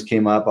Maxwell's names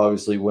came up.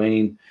 Obviously,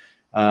 Wayne.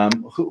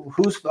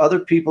 Who's other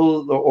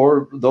people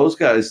or those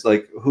guys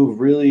like who've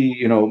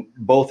really,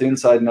 both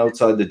inside and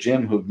outside the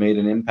gym, who've made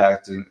an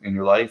impact in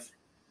your life?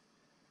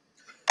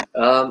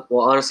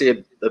 Well,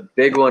 honestly, the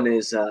big one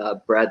is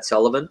Brad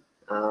Sullivan.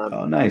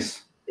 Oh,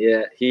 nice.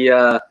 Yeah, he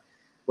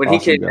when awesome he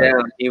came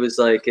down, he was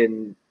like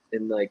in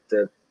like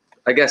the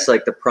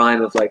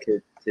prime of like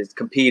his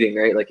competing,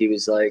 right? Like, he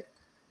was like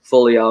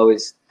fully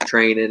always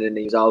training, and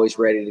he was always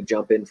ready to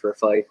jump in for a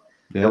fight.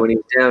 Yeah. And when he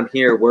was down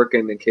here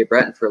working in Cape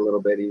Breton for a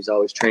little bit, he was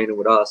always training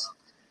with us,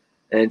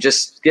 and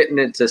just getting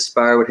into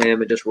spar with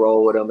him and just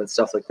roll with him and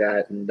stuff like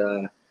that,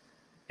 and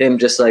him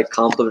just like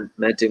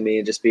complimenting me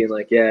and just being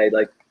like, yeah,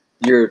 like.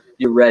 You're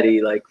ready,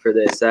 like, for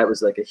this. That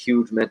was like a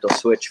huge mental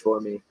switch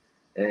for me,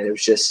 and it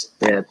was just,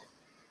 that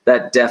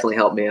definitely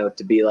helped me out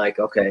to be like,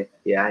 okay,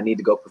 yeah, I need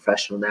to go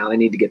professional now. I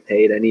need to get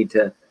paid. I need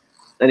to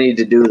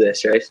do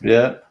this, right?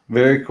 Yeah,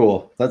 very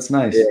cool. That's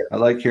nice. Yeah. I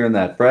like hearing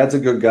that. Brad's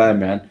a good guy,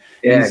 man.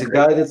 Yeah, he's a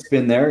guy that's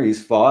been there.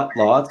 He's fought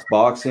lots,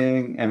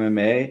 boxing,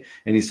 MMA,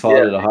 and he's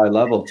fought at a high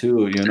level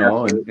too. In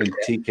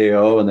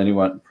TKO, and then he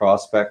went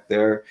prospect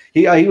there.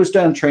 He was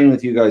done training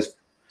with you guys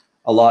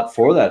a lot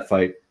for that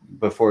fight.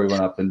 Before he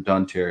went up in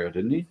Ontario,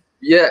 didn't he?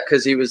 Yeah,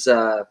 because he was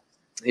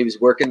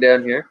working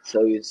down here,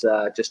 so he was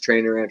just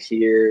training around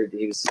here.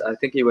 I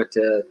think he went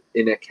to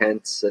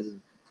Kent's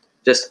and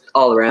just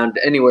all around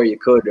anywhere you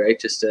could, right?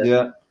 Just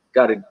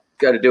got to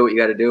do what you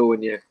got to do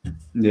when you're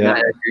not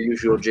at your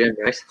usual gym,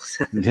 right?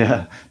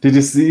 Yeah. Did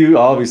you see? You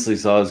obviously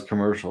saw his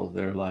commercials.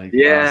 They're like,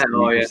 yeah,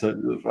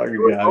 the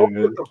fucking guy.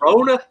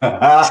 Corona.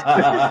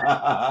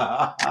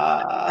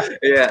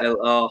 Yeah.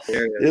 Oh,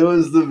 there it is. It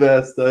was the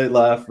best. I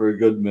laughed for a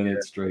good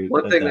minute straight.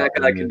 One thing that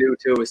guy can do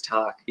too is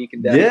talk. He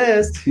can.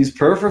 Yes, he's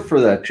perfect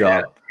for that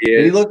job.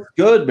 Yeah, he looks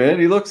good, man.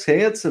 He looks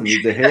handsome.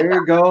 He's the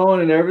hair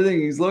going and everything.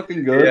 He's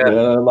looking good, man.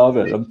 I love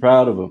it. I'm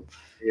proud of him.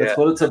 That's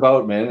what it's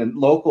about, man. And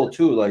local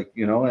too, like,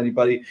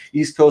 anybody,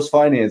 East Coast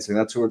Financing.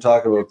 That's who we're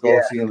talking about. Go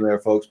see him there,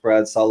 folks.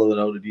 Brad Sullivan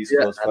out at East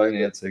Coast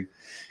Financing.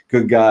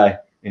 Good guy.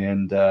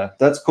 And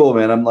that's cool,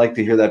 man. I'm like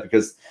to hear that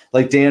because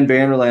like Dan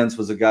Vanderlands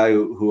was a guy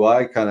who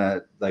I kind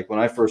of like when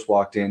I first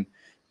walked in.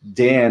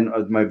 Dan,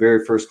 my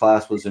very first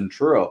class was in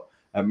Truro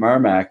at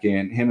Marmac,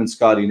 and him and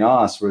Scotty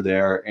Noss were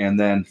there. And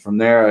then from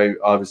there,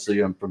 I'm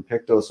from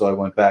Pictou, so I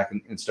went back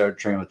and started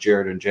training with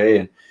Jared and Jay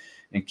and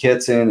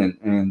Kitson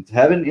and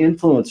having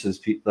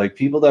influences, like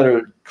people that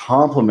are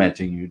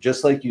complimenting you,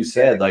 just like you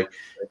said, like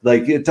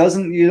it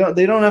doesn't,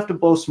 they don't have to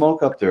blow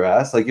smoke up their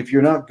ass. Like if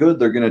you're not good,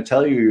 they're going to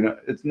tell you,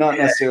 it's not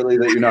necessarily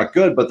that you're not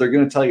good, but they're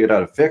going to tell you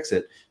how to fix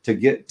it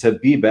to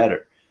be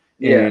better.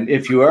 Yeah. And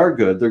if you are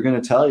good, they're going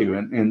to tell you.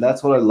 And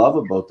that's what I love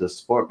about this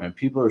sport, man.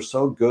 People are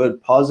so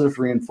good, positive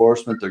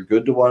reinforcement. They're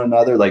good to one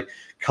another. Like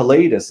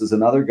Kaleidos is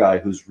another guy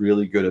who's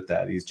really good at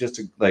that. He's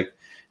just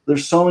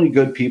there's so many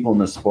good people in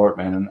this sport,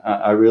 man, and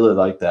I really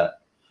like that.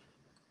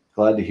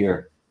 Glad to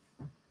hear.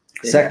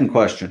 Yeah. Second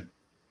question.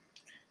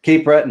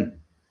 Cape Breton,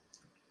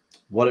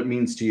 what it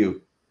means to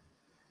you?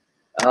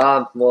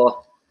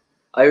 Well,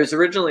 I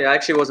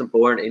actually wasn't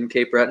born in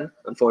Cape Breton,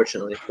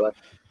 unfortunately, but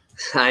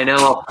I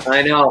know.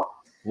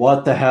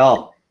 What the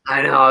hell?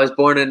 I know. I was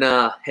born in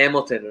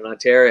Hamilton in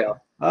Ontario.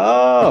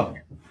 Oh.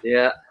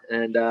 Yeah,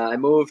 and I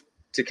moved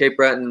to Cape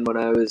Breton when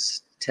I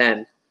was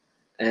 10.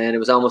 And it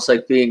was almost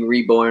like being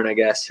reborn, I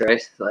guess,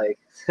 right? Like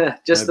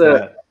it's just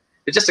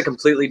a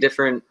completely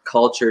different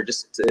culture.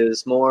 Just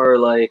is more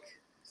like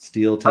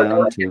Steel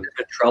Town too.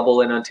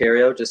 Trouble in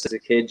Ontario, just as a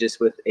kid, just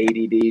with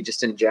ADD,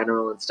 just in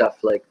general and stuff,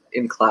 like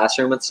in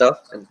classroom and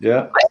stuff. And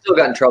I still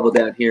got in trouble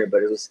down here,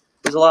 but it was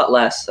was a lot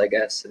less, I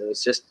guess. It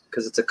was just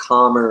because it's a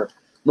calmer,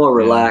 more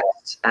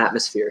relaxed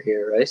atmosphere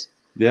here, right?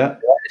 Yeah.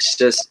 It's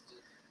just,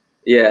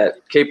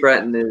 Cape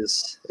Breton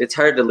it's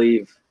hard to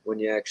leave when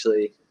you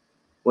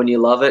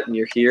love it and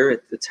you're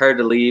here. It's hard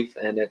to leave,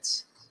 and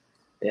it's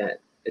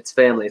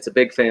family. It's a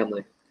big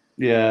family.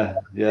 Yeah,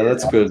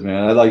 that's good,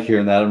 man. I like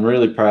hearing that. I'm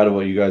really proud of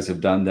what you guys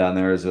have done down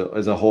there as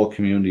a whole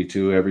community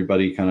too.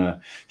 Everybody kind of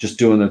just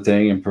doing their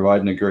thing and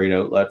providing a great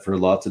outlet for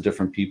lots of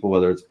different people,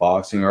 whether it's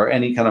boxing or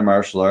any kind of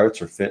martial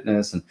arts or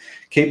fitness. And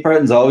Cape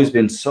Breton's always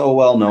been so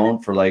well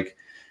known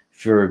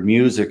for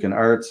music and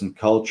arts and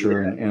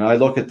culture. And I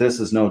look at this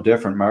as no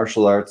different.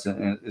 Martial arts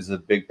is a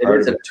big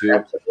part of it too.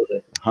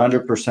 Absolutely.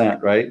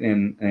 100%, right?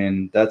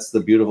 And that's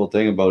the beautiful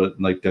thing about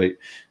it.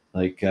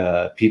 Like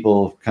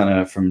people kind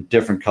of from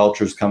different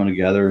cultures coming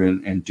together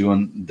and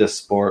doing this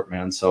sport,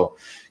 man. So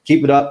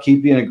keep it up.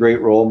 Keep being a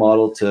great role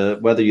model to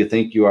whether you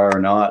think you are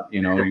or not.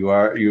 You know,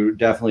 you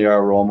definitely are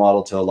a role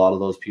model to a lot of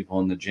those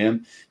people in the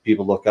gym.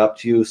 People look up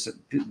to you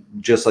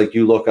just like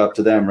you look up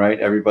to them, right?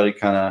 Everybody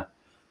kind of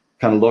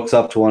looks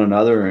up to one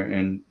another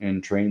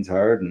and trains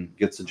hard and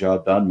gets the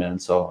job done, man.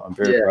 So I'm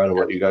very proud of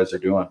what you guys are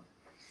doing.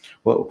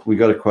 Well, we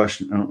got a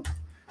question.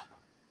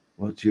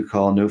 What do you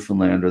call a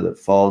Newfoundlander that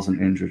falls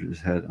and injured his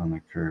head on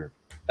the curb?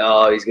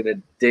 Oh, he's going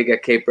to dig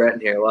at Cape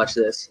Breton here. Watch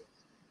this.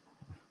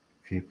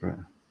 Cape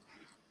Breton.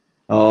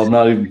 Oh, I'm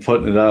not even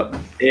putting it up.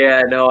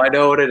 Yeah, no, I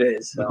know what it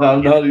is. So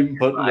I'm not even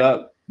putting it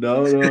up.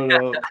 No.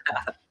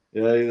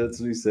 Yeah, that's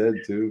what he said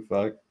too.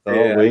 Fuck.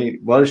 Oh,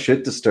 wait. What a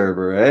shit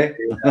disturber, eh?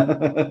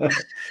 Yeah.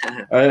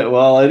 All right.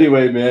 Well,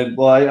 anyway, man.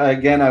 Well,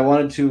 I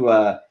wanted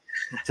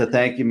to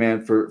thank you,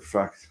 man, for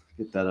fuck.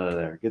 Get that out of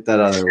there. Get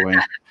that out of there,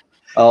 Wayne.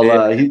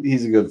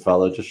 He's a good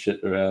fellow, just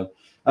shitting around.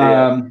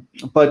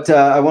 But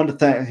I wanted to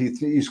thank.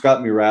 He's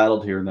got me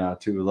rattled here now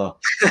too.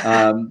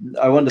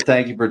 I wanted to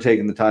thank you for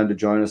taking the time to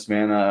join us,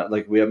 man.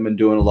 Like we haven't been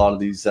doing a lot of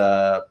these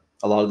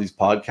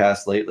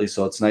podcasts lately,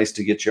 so it's nice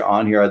to get you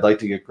on here. I'd like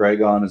to get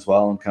Greg on as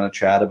well and kind of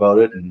chat about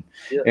it. And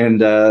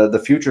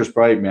the future's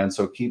bright, man.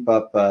 So keep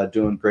up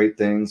doing great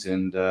things,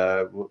 and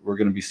we're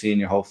going to be seeing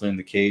you hopefully in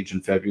the cage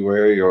in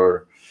February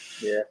or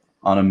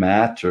on a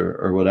mat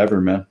or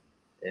whatever, man.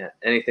 Yeah,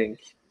 anything.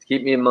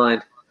 Keep me in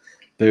mind.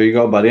 There you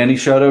go, buddy. Any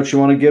shout outs you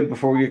want to give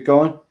before we get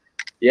going?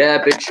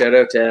 Yeah, big shout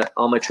out to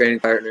all my training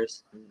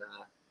partners. And,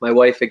 my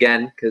wife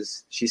again,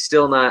 because she's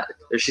still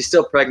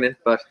pregnant,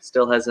 but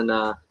still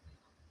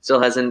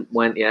hasn't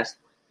went yet.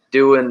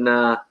 Due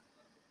in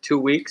 2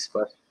 weeks,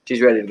 but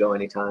she's ready to go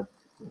anytime.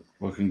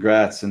 Well,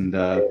 congrats and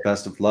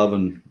best of love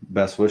and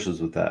best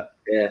wishes with that.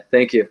 Yeah,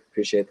 thank you.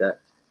 Appreciate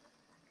that.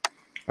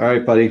 All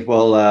right, buddy.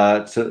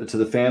 Well, to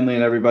the family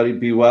and everybody,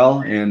 be well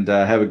and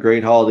have a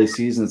great holiday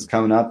season that's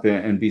coming up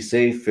and be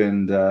safe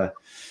and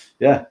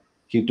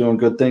keep doing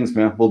good things,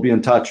 man. We'll be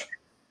in touch.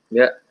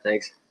 Yeah,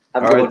 thanks.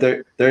 All right,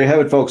 there you have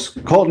it, folks.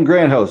 Colton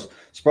Grandhouse,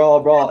 Sprawl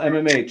or Brawl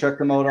MMA. Check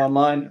them out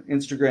online,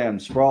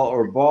 Instagram, Sprawl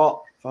or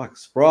Brawl.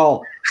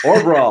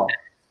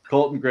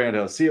 Colton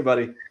Grandhouse. See you,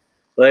 buddy.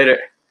 Later.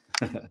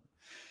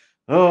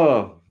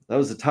 Oh, that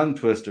was a tongue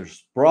twister.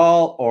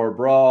 Sprawl or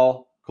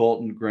Brawl,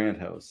 Colton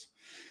Grandhouse.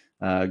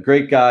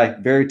 Great guy,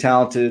 very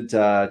talented.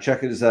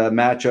 Check his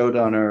match out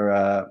on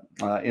our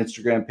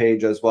Instagram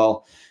page as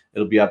well.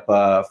 It'll be up.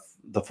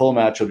 The full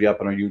match will be up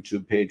on our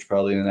YouTube page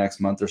probably in the next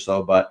month or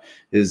so. But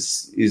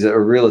he's a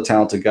really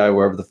talented guy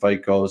wherever the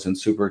fight goes and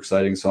super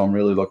exciting. So I'm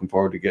really looking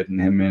forward to getting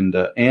him and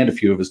a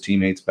few of his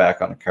teammates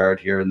back on the card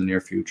here in the near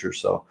future.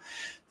 So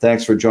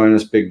thanks for joining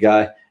us, big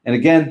guy. And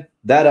again,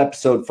 that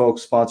episode,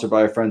 folks, sponsored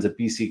by our friends at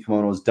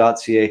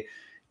bckimonos.ca.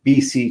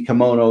 BC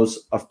Kimonos,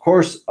 of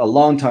course, a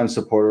longtime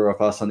supporter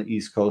of us on the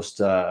East Coast,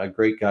 a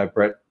great guy,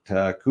 Brett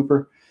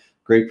Cooper.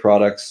 Great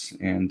products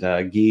and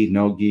gi,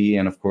 no gi,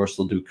 and of course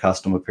they'll do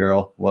custom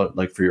apparel,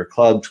 like for your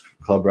clubs,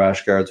 club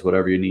rash guards,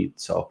 whatever you need.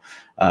 So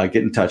get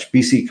in touch,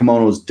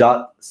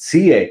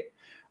 bckimonos.ca.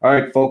 All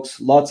right,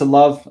 folks, lots of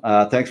love.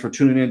 Thanks for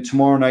tuning in.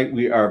 Tomorrow night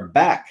we are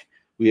back.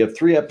 We have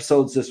 3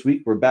 episodes this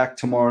week. We're back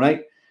tomorrow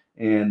night,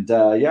 and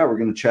we're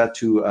going to chat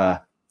to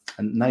a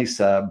nice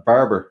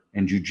barber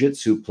and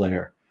jiu-jitsu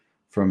player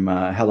from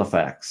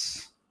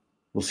Halifax.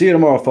 We'll see you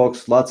tomorrow,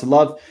 folks. Lots of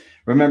love.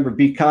 Remember,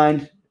 be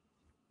kind.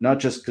 Not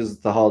just because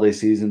it's the holiday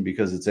season,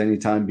 because it's any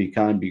time. Be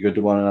kind, be good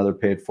to one another,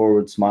 pay it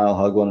forward, smile,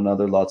 hug one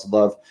another. Lots of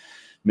love.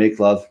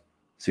 Make love.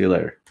 See you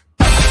later.